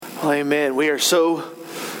Well, amen. We are so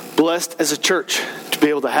blessed as a church to be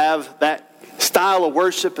able to have that style of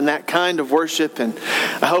worship and that kind of worship. And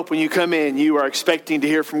I hope when you come in, you are expecting to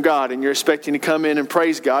hear from God, and you're expecting to come in and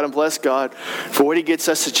praise God and bless God for what He gets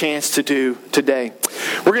us a chance to do today.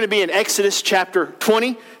 We're going to be in Exodus chapter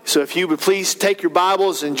 20. So if you would please take your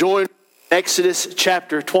Bibles and join Exodus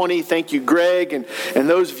chapter 20. Thank you, Greg, and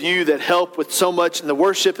those of you that help with so much in the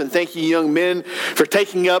worship. And thank you, young men, for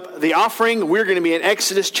taking up the offering. We're going to be in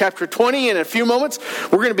Exodus chapter 20 in a few moments.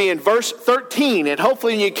 We're going to be in verse 13. And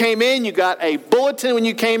hopefully when you came in, you got a bulletin when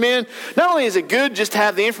you came in. Not only is it good just to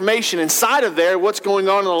have the information inside of there, what's going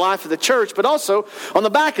on in the life of the church, but also on the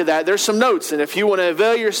back of that, there's some notes. And if you want to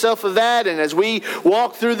avail yourself of that, and as we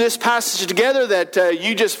walk through this passage together, that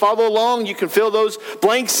you just follow along, you can fill those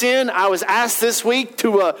blanks in. I was asked this week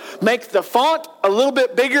to make the font a little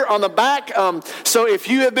bit bigger on the back. So if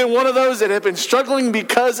you have been one of those that have been struggling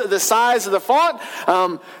because of the size of the font,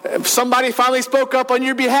 somebody finally spoke up on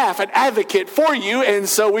your behalf, an advocate for you. And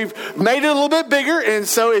so we've made it a little bit bigger. And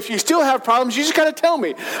so if you still have problems, you just got to tell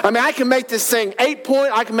me. I mean, I can make this thing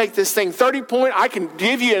 8-point. I can make this thing 30-point. I can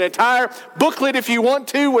give you an entire booklet if you want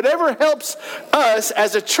to. Whatever helps us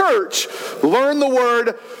as a church learn the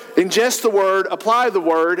Word, ingest the Word, apply the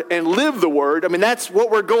Word, and live the Word. I mean, that's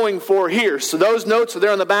what we're going for here. So those notes are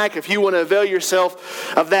there on the back if you want to avail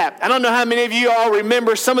yourself of that. I don't know how many of you all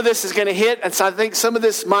remember. Some of this is going to hit, and so I think some of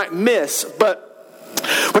this might miss. But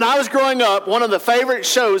when I was growing up, one of the favorite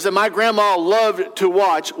shows that my grandma loved to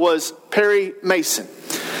watch was Perry Mason.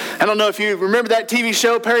 I don't know if you remember that TV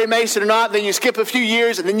show, Perry Mason, or not. Then you skip a few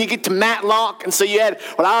years, and then you get to Matlock. And so you had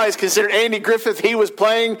what I always considered Andy Griffith. He was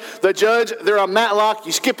playing the judge there on Matlock.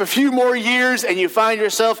 You skip a few more years, and you find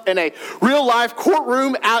yourself in a real-life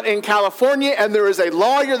courtroom out in California, and there is a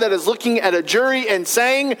lawyer that is looking at a jury and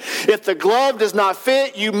saying, if the glove does not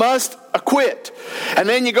fit, you must acquit. And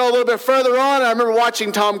then you go a little bit further on. I remember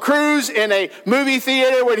watching Tom Cruise in a movie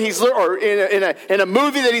theater when he's, or in a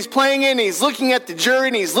movie that he's playing in. He's looking at the jury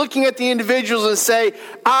and he's looking at the individuals and say,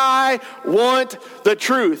 I want the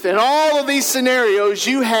truth. In all of these scenarios,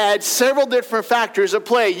 you had several different factors at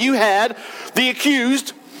play. You had the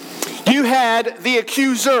accused, you had the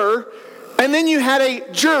accuser, and then you had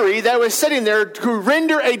a jury that was sitting there to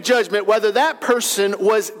render a judgment whether that person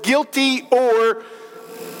was guilty or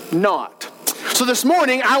not. So this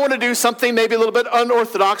morning, I want to do something maybe a little bit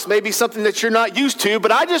unorthodox, maybe something that you're not used to,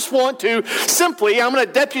 but I just want to simply, I'm going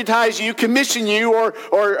to deputize you, commission you,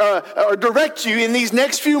 or direct you in these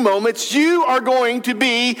next few moments. You are going to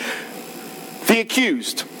be the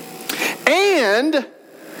accused. And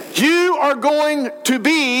you are going to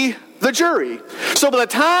be the jury. So by the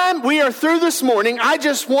time we are through this morning, I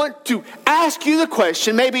just want to ask you the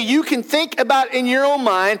question, maybe you can think about in your own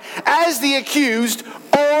mind, as the accused,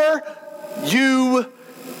 are you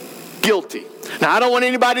guilty? Now, I don't want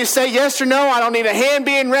anybody to say yes or no. I don't need a hand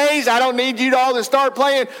being raised. I don't need you all to start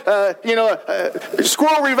playing,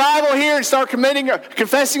 squirrel revival here and start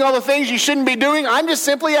confessing all the things you shouldn't be doing. I'm just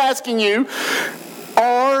simply asking you,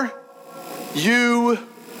 are you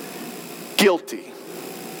guilty?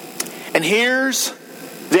 And here's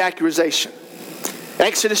the accusation.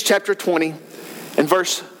 Exodus chapter 20 and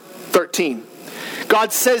verse 13.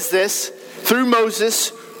 God says this through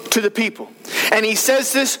Moses to the people. And he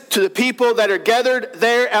says this to the people that are gathered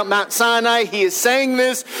there at Mount Sinai. He is saying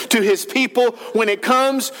this to his people when it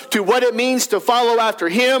comes to what it means to follow after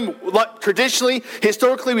him. Traditionally,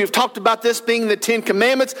 historically, we've talked about this being the 10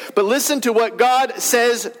 Commandments. But listen to what God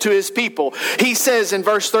says to his people. He says in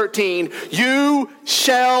verse 13, you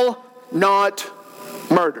shall not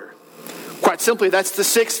murder. Quite simply, that's the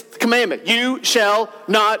 6th commandment. You shall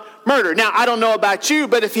not murder. Now, I don't know about you,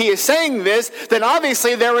 but if he is saying this, then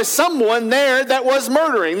obviously there was someone there that was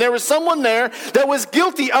murdering. There was someone there that was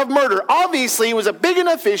guilty of murder. Obviously, it was a big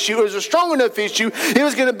enough issue. It was a strong enough issue. It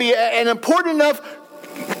was going to be an important enough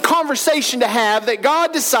conversation to have that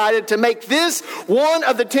God decided to make this one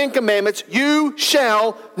of the 10 commandments, you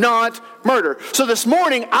shall not murder. So this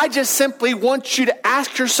morning, I just simply want you to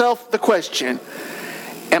ask yourself the question,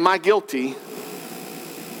 am I guilty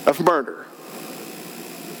of murder?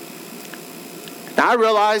 Now, I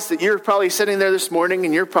realize that you're probably sitting there this morning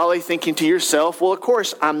and you're probably thinking to yourself, well, of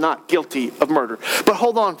course, I'm not guilty of murder. But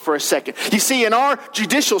hold on for a second. You see, in our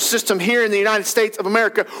judicial system here in the United States of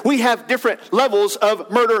America, we have different levels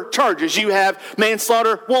of murder charges. You have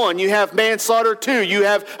manslaughter 1, you have manslaughter 2, you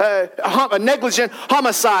have a negligent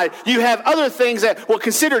homicide. You have other things that will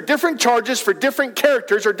consider different charges for different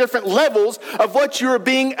characters or different levels of what you are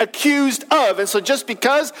being accused of. And so just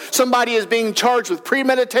because somebody is being charged with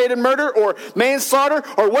premeditated murder or manslaughter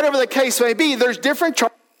or whatever the case may be, there's different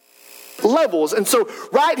charges levels. And so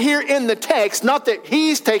right here in the text, not that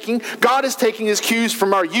God is taking his cues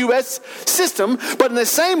from our U.S. system, but in the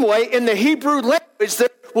same way, in the Hebrew language,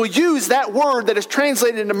 that will use that word that is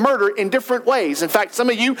translated into murder in different ways. In fact, some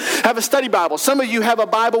of you have a study Bible. Some of you have a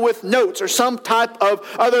Bible with notes or some type of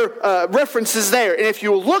other references there. And if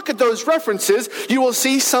you look at those references, you will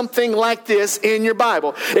see something like this in your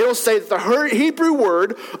Bible. It will say that the Hebrew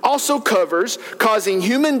word also covers causing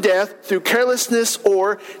human death through carelessness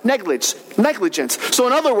or negligence. So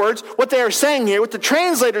in other words, what they are saying here, what the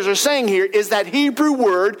translators are saying here, is that Hebrew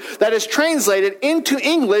word that is translated into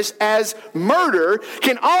English as murder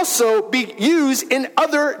can also be used in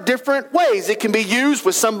other different ways. It can be used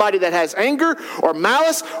with somebody that has anger or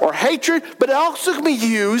malice or hatred, but it also can be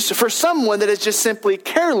used for someone that is just simply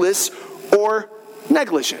careless or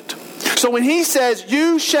negligent. So when he says,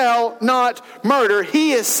 you shall not murder,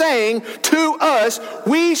 he is saying to us,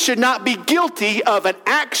 we should not be guilty of an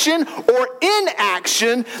action or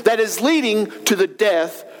inaction that is leading to the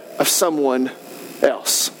death of someone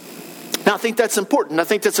else. Now, I think that's important. I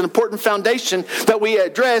think that's an important foundation that we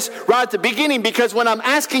address right at the beginning, because when I'm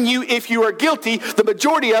asking you if you are guilty, the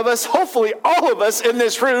majority of us, hopefully all of us in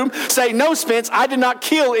this room, say, no, Spence, I did not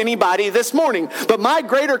kill anybody this morning. But my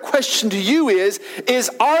greater question to you is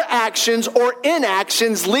our actions or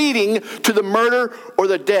inactions leading to the murder or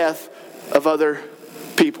the death of other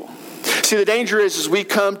people? See, the danger is we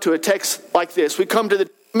come to a text like this. We come to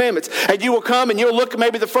the Commandments, and you will come and you'll look at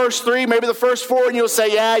maybe the first 3, maybe the first 4, and you'll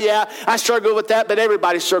say, yeah, I struggle with that, but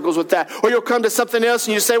everybody struggles with that. Or you'll come to something else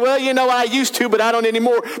and you say, well, I used to, but I don't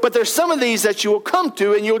anymore. But there's some of these that you will come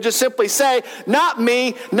to and you'll just simply say, not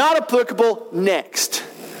me, not applicable, next.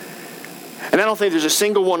 And I don't think there's a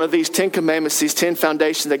single one of these 10 commandments, these 10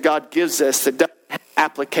 foundations that God gives us that doesn't have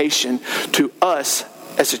application to us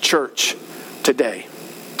as a church today.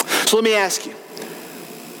 So let me ask you,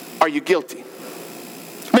 are you guilty?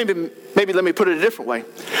 Maybe let me put it a different way.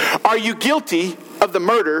 Are you guilty of the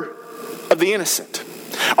murder of the innocent?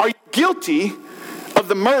 Are you guilty of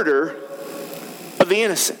the murder of the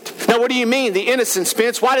innocent? Now, what do you mean, the innocent,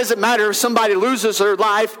 Spence? Why does it matter if somebody loses their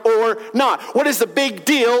life or not? What is the big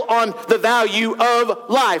deal on the value of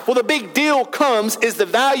life? Well, the big deal is the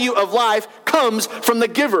value of life comes from the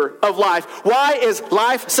giver of life. Why is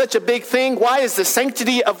life such a big thing? Why is the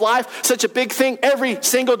sanctity of life such a big thing every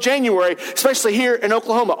single January, especially here in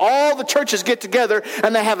Oklahoma? All the churches get together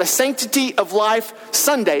and they have a Sanctity of Life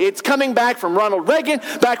Sunday. It's coming back from Ronald Reagan,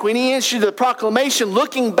 back when he issued the proclamation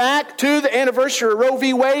looking back to the anniversary of Roe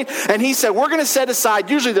v. Wade, and he said, we're going to set aside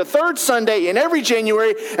usually the third Sunday in every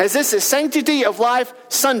January as this is Sanctity of Life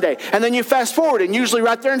Sunday. And then you fast forward, and usually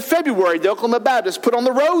right there in February, the Oklahoma Baptists put on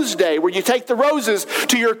the Rose Day, where you take the roses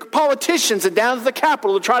to your politicians and down to the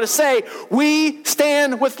Capitol to try to say, we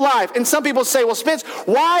stand with life. And some people say, well, Spence,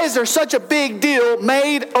 why is there such a big deal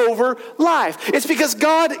made over life? It's because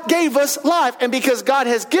God gave us life. And because God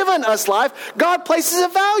has given us life, God places a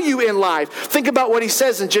value in life. Think about what he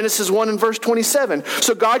says in Genesis 1 and verse 27.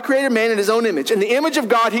 So God created man in his own image. In the image of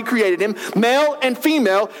God, he created him. Male and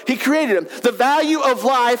female, he created him. The value of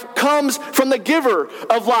life comes from the giver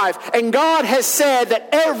of life. And God has said that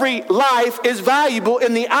every life is valuable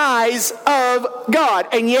in the eyes of God.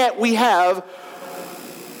 And yet we have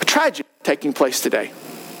a tragedy taking place today.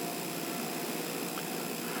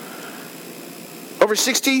 Over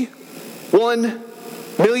 61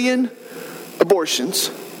 million abortions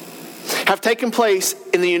have taken place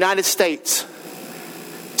in the United States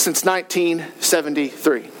since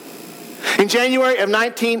 1973. In January of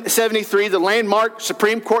 1973, the landmark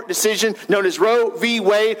Supreme Court decision known as Roe v.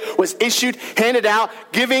 Wade was issued, handed out,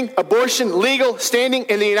 giving abortion legal standing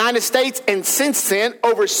in the United States. And since then,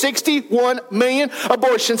 over 61 million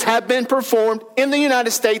abortions have been performed in the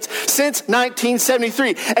United States since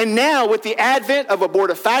 1973. And now, with the advent of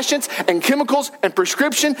abortifacients and chemicals and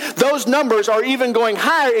prescription, those numbers are even going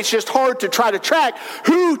higher. It's just hard to try to track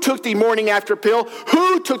who took the morning after pill,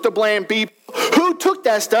 who took the Plan B, who took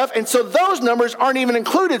that stuff, and so those numbers aren't even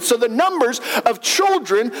included. So the numbers of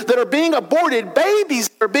children that are being aborted, babies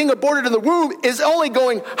that are being aborted in the womb, is only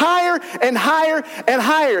going higher and higher and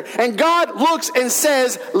higher. And God looks and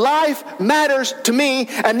says, life matters to me.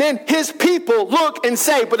 And then his people look and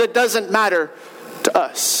say, but it doesn't matter to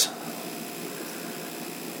us.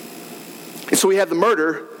 And so we have the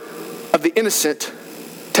murder of the innocent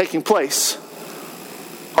taking place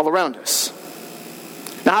all around us.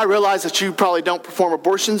 Now, I realize that you probably don't perform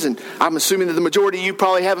abortions, and I'm assuming that the majority of you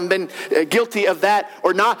probably haven't been guilty of that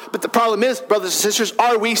or not. But the problem is, brothers and sisters,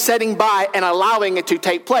 are we sitting by and allowing it to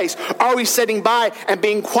take place? Are we sitting by and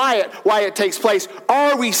being quiet while it takes place?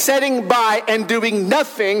 Are we sitting by and doing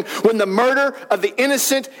nothing when the murder of the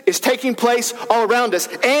innocent is taking place all around us?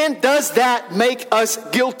 And does that make us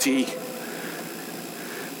guilty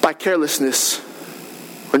by carelessness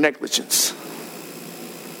or negligence?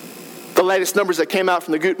 The latest numbers that came out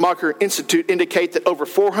from the Guttmacher Institute indicate that over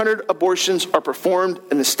 400 abortions are performed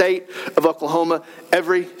in the state of Oklahoma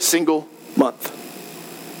every single month.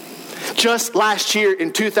 Just last year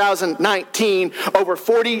in 2019, over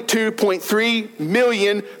 42.3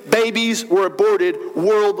 million babies were aborted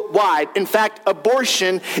worldwide. In fact,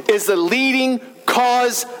 abortion is the leading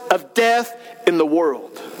cause of death in the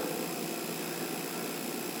world.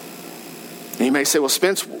 And you may say, well,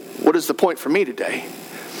 Spence, what is the point for me today?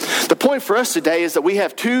 The point for us today is that we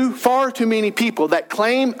have far too many people that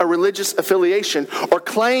claim a religious affiliation or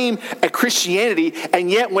claim a Christianity, and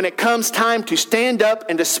yet when it comes time to stand up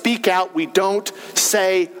and to speak out, we don't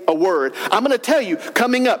say a word. I'm going to tell you,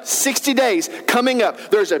 coming up, 60 days coming up,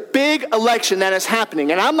 there's a big election that is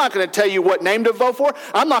happening, and I'm not going to tell you what name to vote for.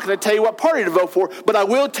 I'm not going to tell you what party to vote for, but I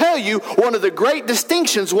will tell you one of the great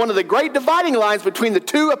distinctions, one of the great dividing lines between the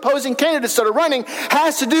two opposing candidates that are running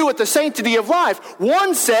has to do with the sanctity of life.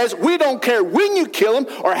 One says, we don't care when you kill him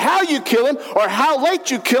or how you kill him or how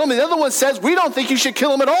late you kill him. And the other one says, we don't think you should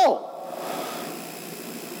kill him at all.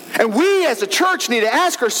 And we as a church need to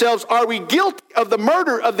ask ourselves, are we guilty of the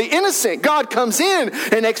murder of the innocent? God comes in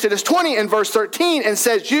Exodus 20 and verse 13 and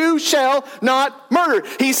says, you shall not murder.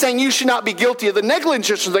 He's saying you should not be guilty of the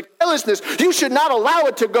negligence or the carelessness. You should not allow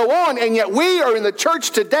it to go on. And yet we are in the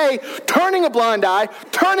church today turning a blind eye,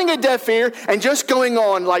 turning a deaf ear, and just going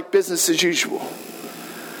on like business as usual.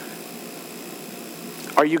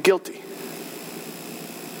 Are you guilty?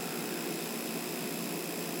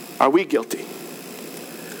 Are we guilty?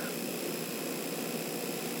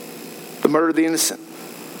 The murder of the innocent.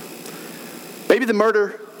 Maybe the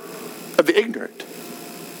murder of the ignorant.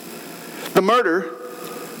 The murder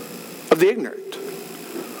of the ignorant.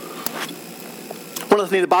 One of the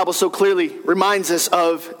things the Bible so clearly reminds us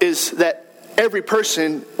of is that every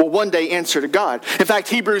person will one day answer to God. In fact,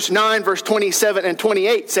 Hebrews 9 verse 27 and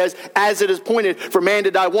 28 says, as it is appointed for man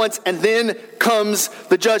to die once, and then comes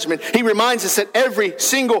the judgment. He reminds us that every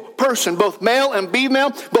single person, both male and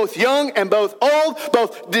female, both young and both old,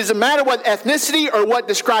 doesn't matter what ethnicity or what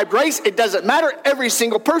described race, it doesn't matter. Every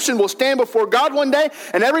single person will stand before God one day,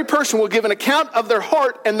 and every person will give an account of their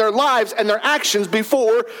heart and their lives and their actions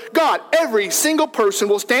before God. Every single person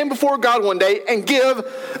will stand before God one day and give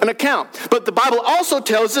an account. But the Bible also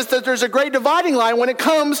tells us that there's a great dividing line when it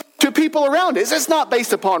comes to people around us. It's not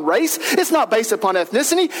based upon race. It's not based upon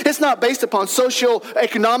ethnicity. It's not based upon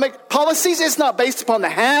socio-economic policies. It's not based upon the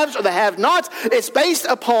haves or the have-nots. It's based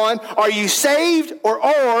upon, are you saved or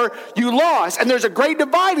are you lost? And there's a great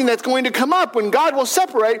dividing that's going to come up when God will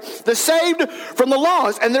separate the saved from the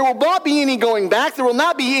lost. And there will not be any going back. There will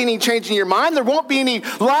not be any changing your mind. There won't be any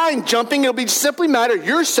line jumping. It'll be simply matter,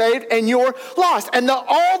 you're saved and you're lost. And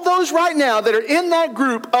all those right now that are in that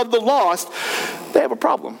group of the lost, they have a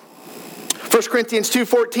problem. 1 Corinthians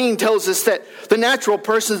 2:14 tells us that the natural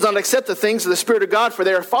person does not accept the things of the Spirit of God, for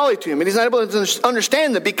they are folly to him. And he's not able to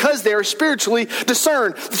understand them because they are spiritually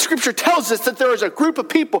discerned. The Scripture tells us that there is a group of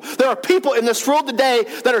people. There are people in this world today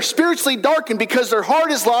that are spiritually darkened because their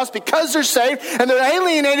heart is lost, because they're saved, and they're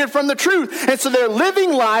alienated from the truth. And so they're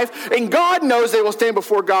living life, and God knows they will stand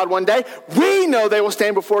before God one day. We know they will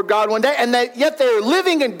stand before God one day, and that yet they're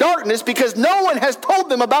living in darkness because no one has told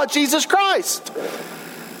them about Jesus Christ.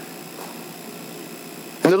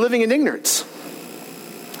 And they're living in ignorance.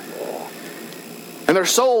 And their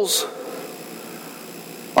souls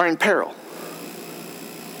are in peril.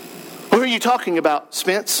 Who are you talking about,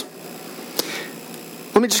 Spence?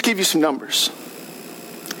 Let me just give you some numbers.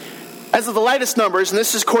 As of the latest numbers, and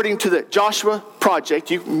this is according to the Joshua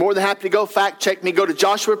Project, you're more than happy to go fact check me. Go to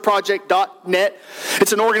joshuaproject.net.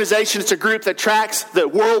 It's an organization, it's a group that tracks the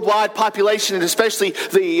worldwide population and especially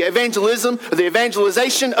the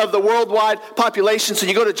evangelization of the worldwide population. So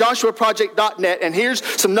you go to joshuaproject.net, and here's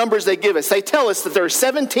some numbers they give us. They tell us that there are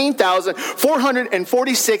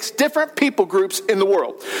 17,446 different people groups in the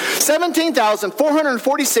world.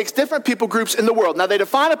 17,446 different people groups in the world. Now they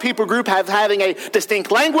define a people group as having a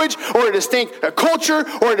distinct language or a distinct culture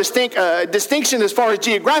or a distinct distinction as far as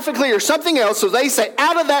geographically or something else. So they say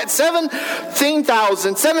out of that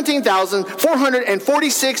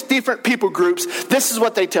 17,446 different people groups, this is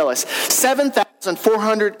what they tell us.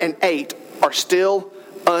 7,408 are still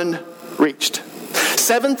unreached.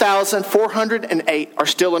 7,408 are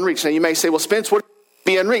still unreached. Now you may say, well, Spence, what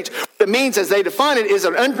be unreached? What it means, as they define it, is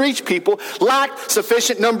that unreached people lack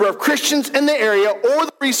sufficient number of Christians in the area or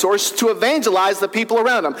the resource to evangelize the people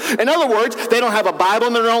around them. In other words, they don't have a Bible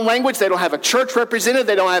in their own language. They don't have a church represented.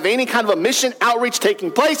 They don't have any kind of a mission outreach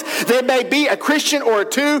taking place. There may be a Christian or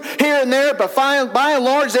two here and there, but by and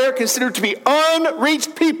large, they are considered to be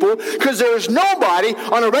unreached people because there is nobody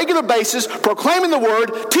on a regular basis proclaiming the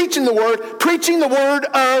word, teaching the word, preaching the word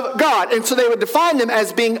of God. And so they would define them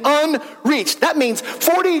as being unreached. That means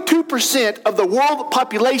 42% of the world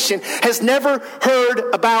population has never heard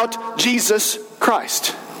about Jesus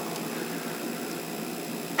Christ.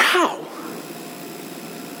 How?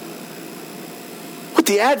 With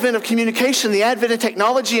the advent of communication, the advent of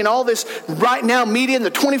technology, and all this right now media and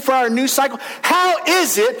the 24-hour news cycle, how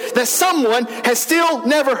is it that someone has still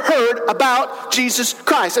never heard about Jesus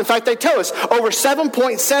Christ? In fact, they tell us over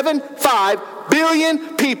 7.75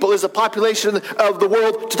 billion people is the population of the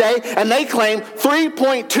world today, and they claim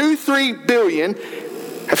 3.23 billion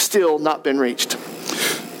have still not been reached.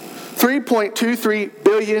 3.23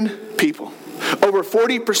 billion people. Over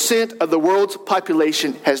 40% of the world's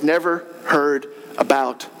population has never heard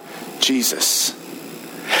about Jesus.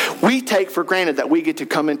 We take for granted that we get to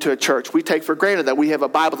come into a church. We take for granted that we have a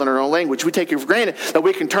Bible in our own language. We take it for granted that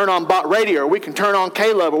we can turn on Bot Radio, or we can turn on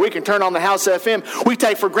K-Love, or we can turn on the House FM. We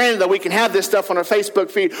take for granted that we can have this stuff on our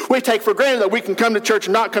Facebook feed. We take for granted that we can come to church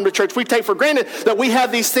and not come to church. We take for granted that we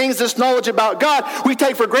have these things, this knowledge about God. We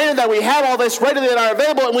take for granted that we have all this readily at our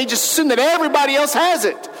available, and we just assume that everybody else has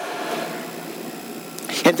it.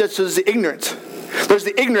 And this is the ignorance. There's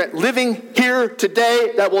the ignorant living here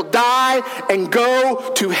today that will die and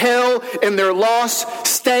go to hell in their lost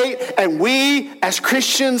state. And we, as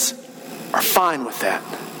Christians, are fine with that.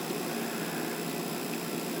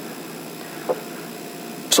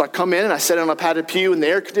 So I come in and I sit on a padded pew, and the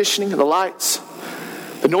air conditioning and the lights,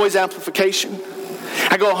 the noise amplification.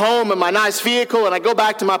 I go home in my nice vehicle, and I go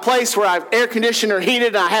back to my place where I have air conditioned or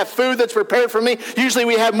heated, and I have food that's prepared for me. Usually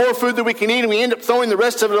we have more food than we can eat, and we end up throwing the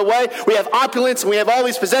rest of it away. We have opulence, and we have all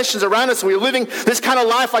these possessions around us, and we're living this kind of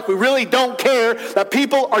life like we really don't care that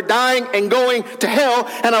people are dying and going to hell.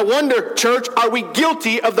 And I wonder, church, are we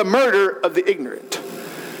guilty of the murder of the ignorant?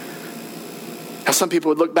 Now, some people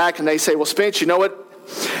would look back and they say, well, Spence, you know what?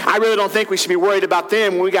 I really don't think we should be worried about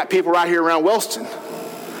them when we got people right here around Wellston.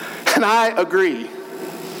 And I agree.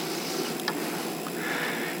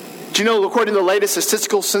 Do you know, according to the latest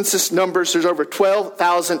statistical census numbers, there's over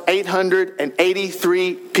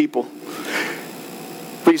 12,883 people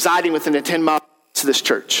residing within a 10-mile radius of this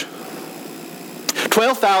church.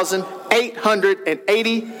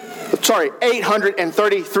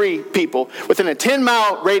 833 people within a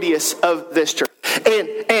 10-mile radius of this church.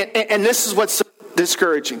 And this is what's so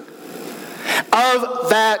discouraging. Of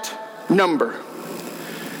that number,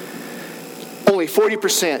 only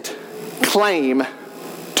 40% claim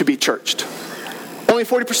to be churched. Only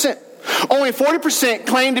 40%. Only 40%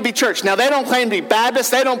 claim to be church. Now, they don't claim to be Baptist.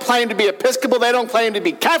 They don't claim to be Episcopal. They don't claim to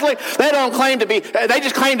be Catholic. They don't claim to be, they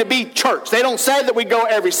just claim to be church. They don't say that we go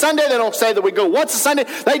every Sunday. They don't say that we go once a Sunday.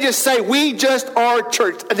 They just say we just are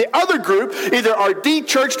church. The other group either are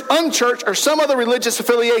de-churched, unchurched, or some other religious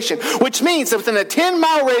affiliation, which means that within a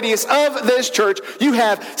 10-mile radius of this church, you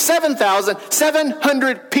have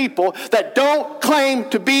 7,700 people that don't claim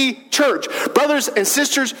to be church. Brothers and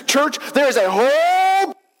sisters, church, there is a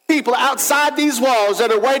whole people outside these walls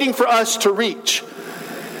that are waiting for us to reach,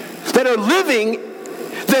 that are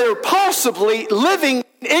possibly living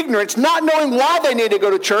in ignorance, not knowing why they need to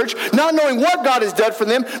go to church, not knowing what God has done for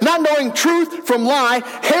them, not knowing truth from lie,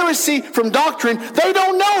 heresy from doctrine. They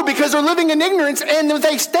don't know because they're living in ignorance, and if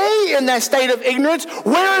they stay in that state of ignorance,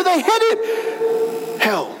 where are they headed?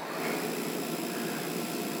 Hell.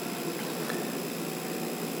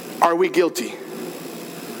 Are we guilty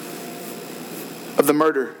of the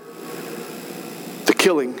murder, the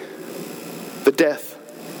killing, the death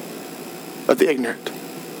of the ignorant?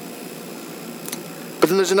 But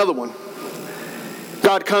then there's another one.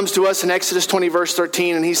 God comes to us in Exodus 20, verse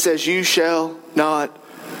 13, and he says, you shall not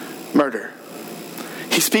murder.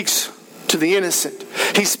 He speaks to the innocent.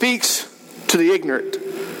 He speaks to the ignorant.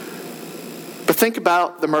 But think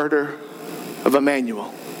about the murder of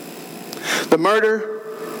Emmanuel. The murder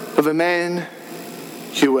of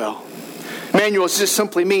Emmanuel. Emmanuel just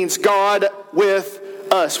simply means God with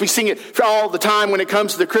us. We sing it all the time when it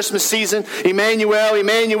comes to the Christmas season. Emmanuel,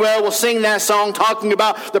 Emmanuel. We'll sing that song talking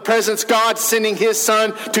about the presence, God sending his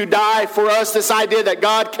son to die for us. This idea that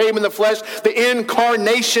God came in the flesh, the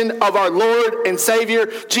incarnation of our Lord and Savior,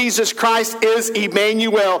 Jesus Christ, is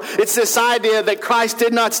Emmanuel. It's this idea that Christ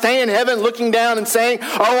did not stay in heaven looking down and saying,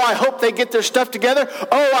 oh, I hope they get their stuff together.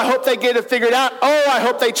 Oh, I hope they get it figured out. Oh, I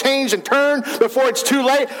hope they change and turn before it's too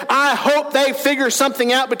late. I hope they figure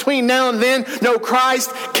something out between now and then. No,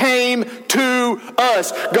 Christ came to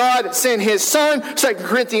us. God sent his son. 2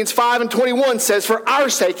 Corinthians 5:21 says, for our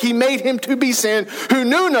sake he made him to be sin who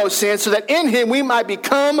knew no sin, so that in him we might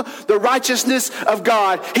become the righteousness of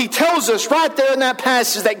God. He tells us right there in that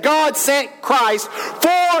passage that God sent Christ for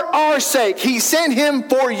our sake. He sent him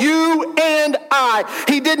for you and I.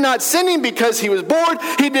 He did not send him because he was bored.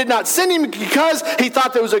 He did not send him because he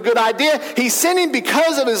thought that was a good idea. He sent him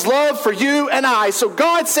because of his love for you and I. So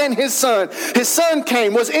God sent his son. His son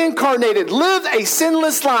came, was incarnated, lived a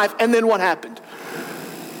sinless life, and then what happened?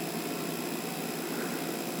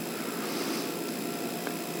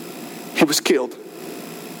 He was killed.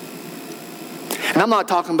 And I'm not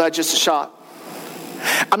talking about just a shot.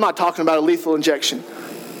 I'm not talking about a lethal injection.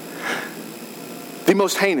 The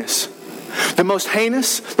most heinous, the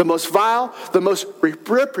most vile, the most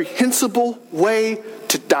reprehensible way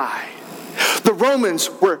to die. The Romans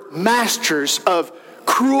were masters of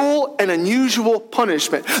cruel and unusual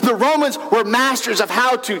punishment. The Romans were masters of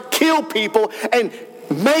how to kill people and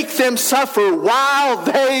make them suffer while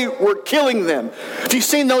they were killing them. If you've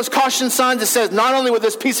seen those caution signs that says not only will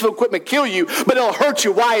this piece of equipment kill you, but it'll hurt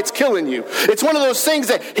you while it's killing you. It's one of those things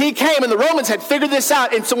that he came and the Romans had figured this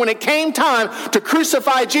out. And so when it came time to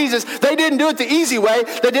crucify Jesus, they didn't do it the easy way.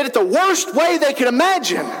 They did it the worst way they could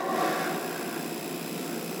imagine.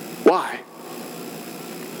 Why?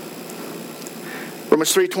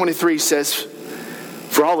 Romans 3:23 says,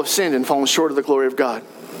 for all have sinned and fallen short of the glory of God,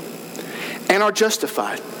 and are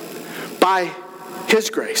justified by his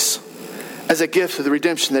grace as a gift of the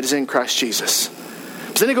redemption that is in Christ Jesus.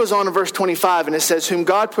 But then it goes on in verse 25 and it says, whom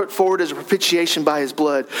God put forward as a propitiation by his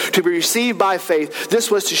blood to be received by faith.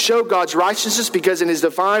 This was to show God's righteousness, because in his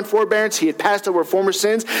divine forbearance he had passed over former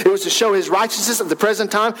sins. It was to show his righteousness at the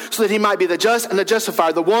present time, so that he might be the just and the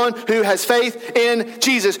justifier. The one who has faith in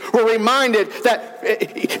Jesus. We're reminded that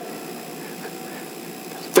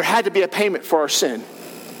there had to be a payment for our sin.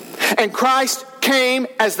 And Christ came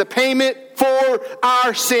as the payment for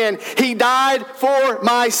our sin. He died for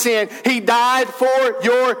my sin. He died for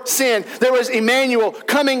your sin. There was Emmanuel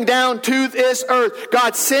coming down to this earth.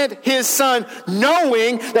 God sent his son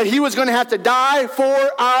knowing that he was going to have to die for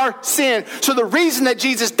our sin. So the reason that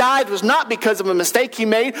Jesus died was not because of a mistake he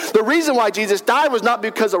made. The reason why Jesus died was not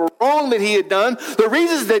because of a wrong that he had done. The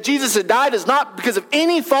reason that Jesus had died is not because of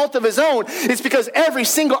any fault of his own. It's because every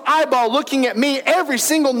single eyeball looking at me, every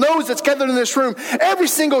single nose that's gathered in this room, every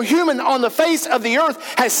single human on the face of the earth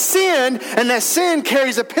has sinned, and that sin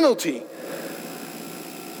carries a penalty.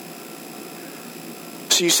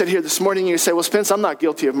 So you sit here this morning and you say, well, Spence, I'm not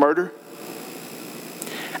guilty of murder.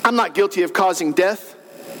 I'm not guilty of causing death.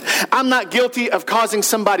 I'm not guilty of causing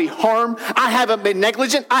somebody harm. I haven't been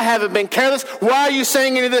negligent. I haven't been careless. Why are you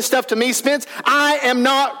saying any of this stuff to me, Spence? I am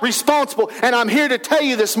not responsible. And I'm here to tell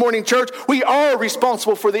you this morning, church, we are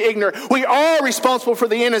responsible for the ignorant. We are responsible for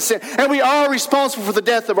the innocent. And we are responsible for the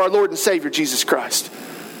death of our Lord and Savior, Jesus Christ.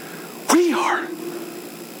 We are.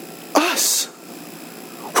 Us.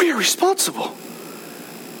 We are responsible.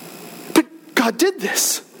 But God did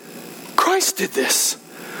this. Christ did this.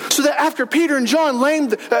 So that after Peter and John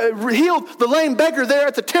healed the lame beggar there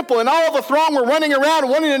at the temple, and all the throng were running around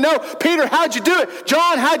wanting to know, Peter, how'd you do it?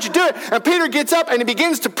 John, how'd you do it? And Peter gets up and he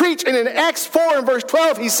begins to preach. And in Acts 4 and verse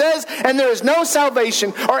 12, he says, and there is no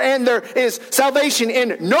salvation, and there is salvation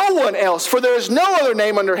in no one else, for there is no other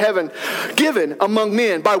name under heaven given among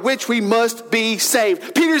men by which we must be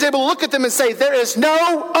saved. Peter's able to look at them and say, there is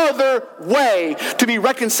no other way to be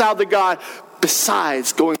reconciled to God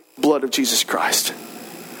besides going through the blood of Jesus Christ.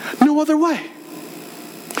 No other way.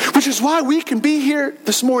 Which is why we can be here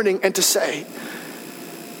this morning and to say,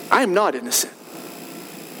 I am not innocent,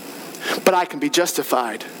 but I can be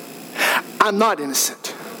justified. I'm not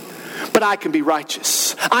innocent, but I can be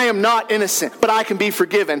righteous. I am not innocent, but I can be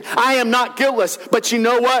forgiven. I am not guiltless, but you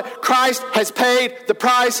know what? Christ has paid the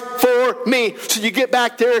price for me. So you get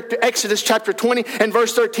back there to Exodus chapter 20 and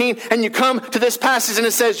verse 13, and you come to this passage and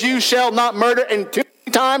it says, you shall not murder. And two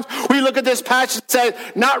times we look at this passage and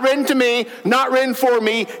say, not written to me, not written for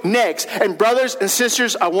me, next. And brothers and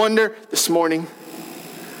sisters, I wonder this morning,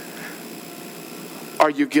 are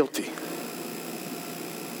you guilty?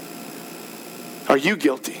 Are you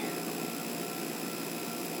guilty?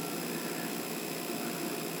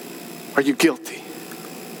 Are you guilty?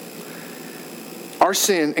 Our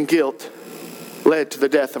sin and guilt led to the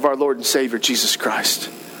death of our Lord and Savior, Jesus Christ.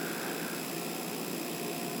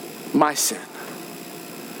 My sin.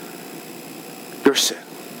 Your sin.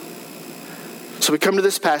 So we come to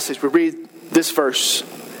this passage, we read this verse,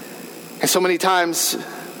 and so many times,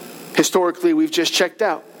 historically, we've just checked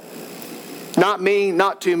out. Not me,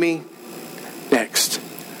 not to me, next.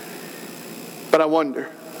 But I wonder,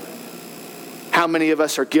 how many of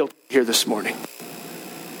us are guilty here this morning?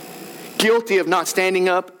 Guilty of not standing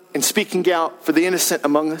up and speaking out for the innocent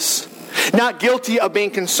among us. Not guilty of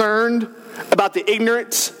being concerned about the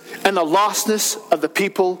ignorance and the lostness of the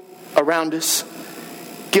people around us.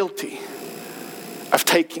 Guilty of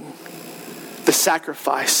taking the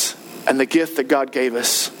sacrifice and the gift that God gave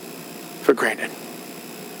us for granted.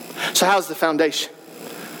 So how's the foundation?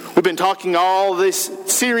 We've been talking all this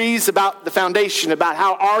series about the foundation, about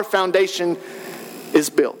how our foundation is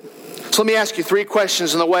built. So let me ask you 3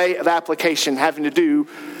 questions in the way of application having to do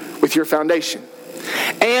with your foundation.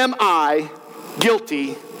 Am I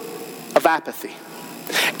guilty of apathy?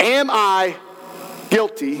 Am I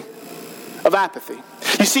guilty of apathy?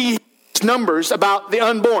 You see numbers about the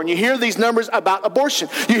unborn. You hear these numbers about abortion.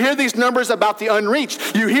 You hear these numbers about the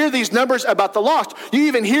unreached. You hear these numbers about the lost. You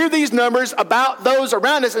even hear these numbers about those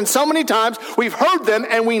around us. And so many times we've heard them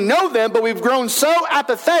and we know them, but we've grown so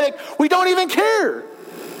apathetic we don't even care.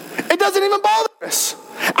 It doesn't even bother us.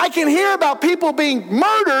 I can hear about people being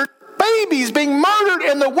murdered, babies being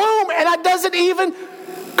murdered in the womb, and it doesn't even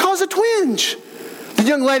cause a twinge. The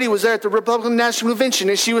young lady was there at the Republican National Convention,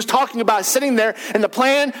 and she was talking about sitting there in the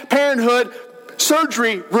Planned Parenthood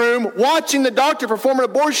surgery room, watching the doctor perform an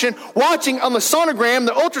abortion, watching on the sonogram,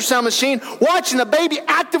 the ultrasound machine, watching the baby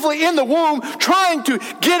actively in the womb, trying to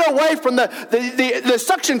get away from the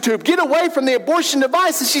suction tube, get away from the abortion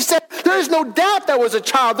device. And she said, there is no doubt that was a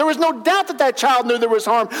child. There was no doubt that that child knew there was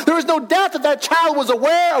harm. There was no doubt that that child was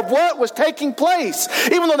aware of what was taking place.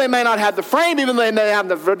 Even though they may not have the frame, even though they may have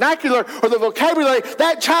the vernacular or the vocabulary,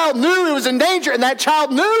 that child knew it was in danger, and that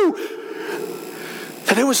child knew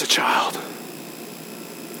that it was a child.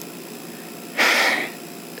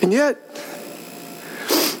 And yet,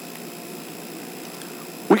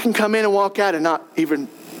 we can come in and walk out and not even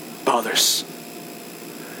bother us.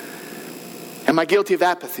 Am I guilty of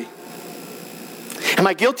apathy? Am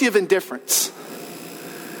I guilty of indifference?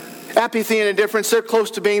 Apathy and indifference, they're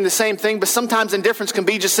close to being the same thing, but sometimes indifference can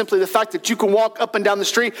be just simply the fact that you can walk up and down the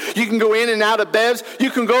street, you can go in and out of bevs, you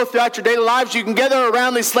can go throughout your daily lives, you can gather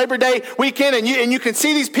around this Labor Day weekend, and you can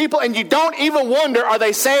see these people, and you don't even wonder, are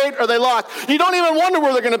they saved or are they lost? You don't even wonder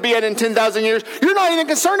where they're going to be at in 10,000 years. You're not even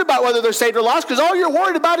concerned about whether they're saved or lost, because all you're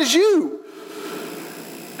worried about is you.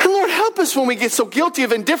 And Lord, help us when we get so guilty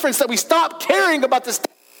of indifference that we stop caring about the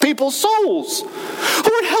people's souls.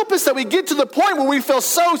 Lord, help us that we get to the point where we feel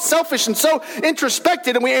so selfish and so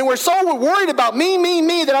introspected, and we're so worried about me,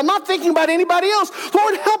 that I'm not thinking about anybody else.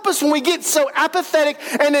 Lord, help us when we get so apathetic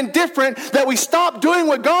and indifferent that we stop doing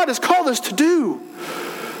what God has called us to do.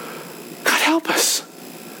 God, help us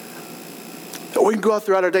that we can go out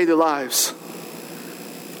throughout our daily lives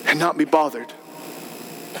and not be bothered.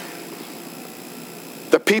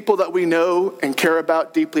 The people that we know and care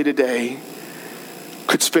about deeply today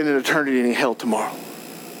could spend an eternity in hell tomorrow.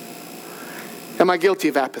 Am I guilty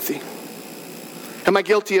of apathy? Am I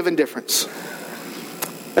guilty of indifference?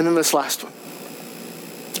 And then this last one.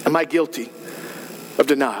 Am I guilty of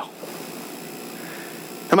denial?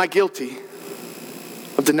 Am I guilty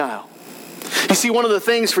of denial? You see, one of the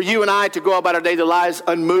things for you and I to go about our daily lives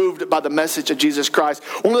unmoved by the message of Jesus Christ,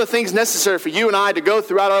 one of the things necessary for you and I to go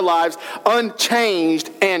throughout our lives unchanged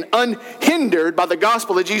and unhindered by the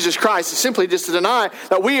gospel of Jesus Christ is simply just to deny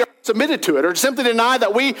that we are submitted to it, or simply deny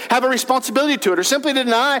that we have a responsibility to it, or simply to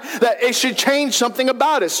deny that it should change something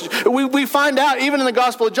about us. We find out even in the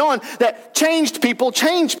Gospel of John that changed people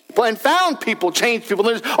change people, and found people change people.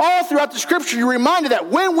 And all throughout the Scripture you're reminded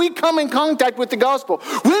that when we come in contact with the gospel,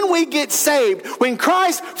 when we get saved, when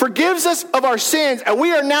Christ forgives us of our sins and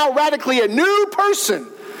we are now radically a new person,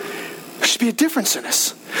 there should be a difference in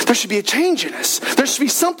us. There should be a change in us. There should be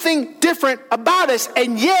something different about us.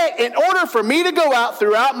 And yet, in order for me to go out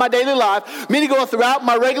throughout my daily life, me to go out throughout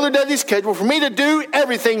my regular daily schedule, for me to do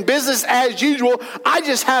everything business as usual, I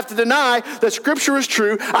just have to deny that Scripture is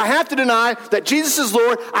true. I have to deny that Jesus is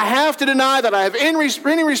Lord. I have to deny that I have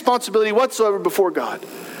any responsibility whatsoever before God.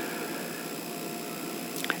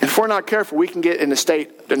 And if we're not careful, we can get in a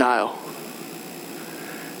state of denial.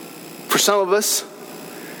 For some of us,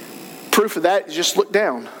 proof of that is just look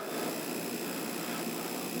down.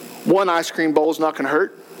 One ice cream bowl is not going to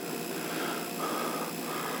hurt.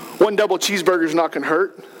 One double cheeseburger is not going to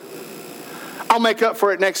hurt. I'll make up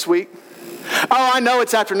for it next week. Oh, I know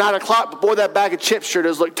it's after 9 o'clock, but boy, that bag of chips sure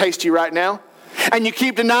does look tasty right now. And you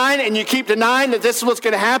keep denying that this is what's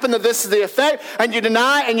going to happen, that this is the effect, and you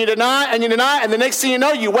deny, and you deny, and you deny, and the next thing you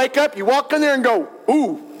know, you wake up, you walk in there and go,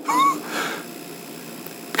 ooh.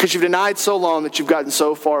 Because you've denied so long that you've gotten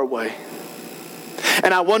so far away.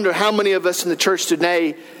 And I wonder how many of us in the church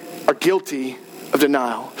today are guilty of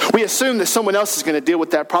denial. We assume that someone else is going to deal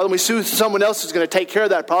with that problem. We assume someone else is going to take care of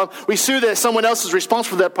that problem. We assume that someone else is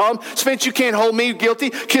responsible for that problem. Spence, you can't hold me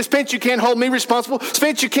guilty. Spence, you can't hold me responsible.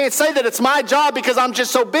 Spence, you can't say that it's my job because I'm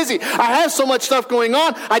just so busy. I have so much stuff going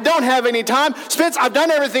on. I don't have any time. Spence, I've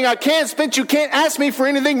done everything I can. Spence, you can't ask me for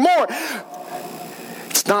anything more.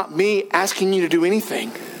 It's not me asking you to do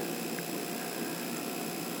anything.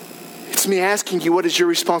 It's me asking you, what is your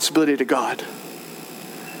responsibility to God?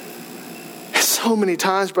 So many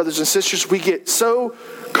times, brothers and sisters, we get so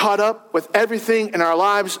caught up with everything in our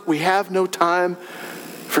lives, we have no time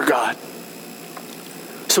for God.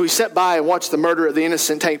 So we sit by and watch the murder of the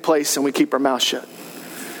innocent take place, and we keep our mouth shut.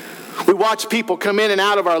 We watch people come in and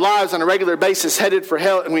out of our lives on a regular basis headed for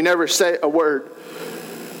hell, and we never say a word.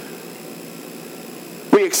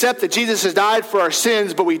 We accept that Jesus has died for our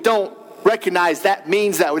sins, but we don't recognize that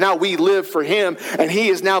means that now we live for Him, and He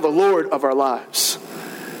is now the Lord of our lives.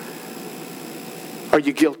 Are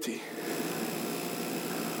you guilty?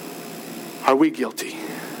 Are we guilty?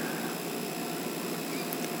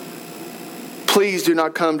 Please do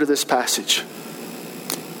not come to this passage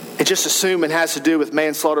and just assume it has to do with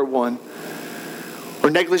manslaughter 1 or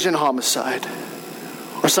negligent homicide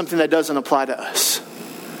or something that doesn't apply to us.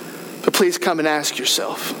 But please come and ask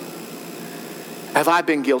yourself, have I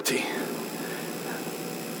been guilty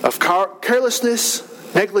of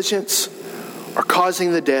carelessness, negligence, or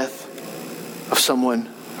causing the death of someone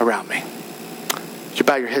around me? Would you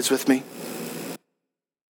bow your heads with me?